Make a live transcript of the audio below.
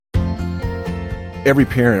every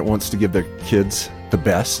parent wants to give their kids the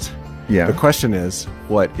best. Yeah. The question is,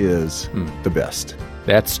 what is the best?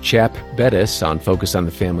 That's Chap Bettis on Focus on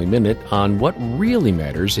the Family Minute on what really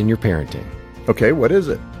matters in your parenting. Okay, what is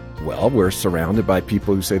it? Well, we're surrounded by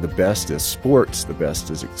people who say the best is sports, the best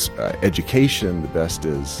is education, the best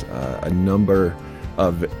is a number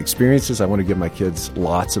of experiences. I want to give my kids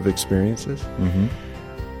lots of experiences. Mm-hmm.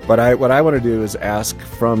 But what I want to do is ask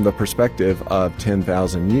from the perspective of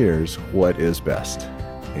 10,000 years, what is best?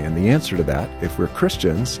 And the answer to that, if we're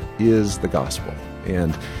Christians, is the gospel.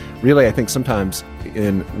 And really, I think sometimes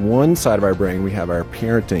in one side of our brain, we have our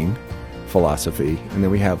parenting philosophy, and then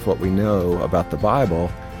we have what we know about the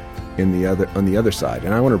Bible on the other side.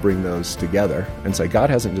 And I want to bring those together and say, God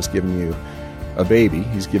hasn't just given you a baby,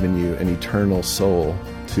 He's given you an eternal soul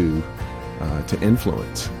to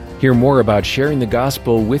influence. Hear more about sharing the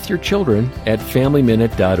gospel with your children at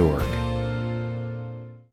FamilyMinute.org.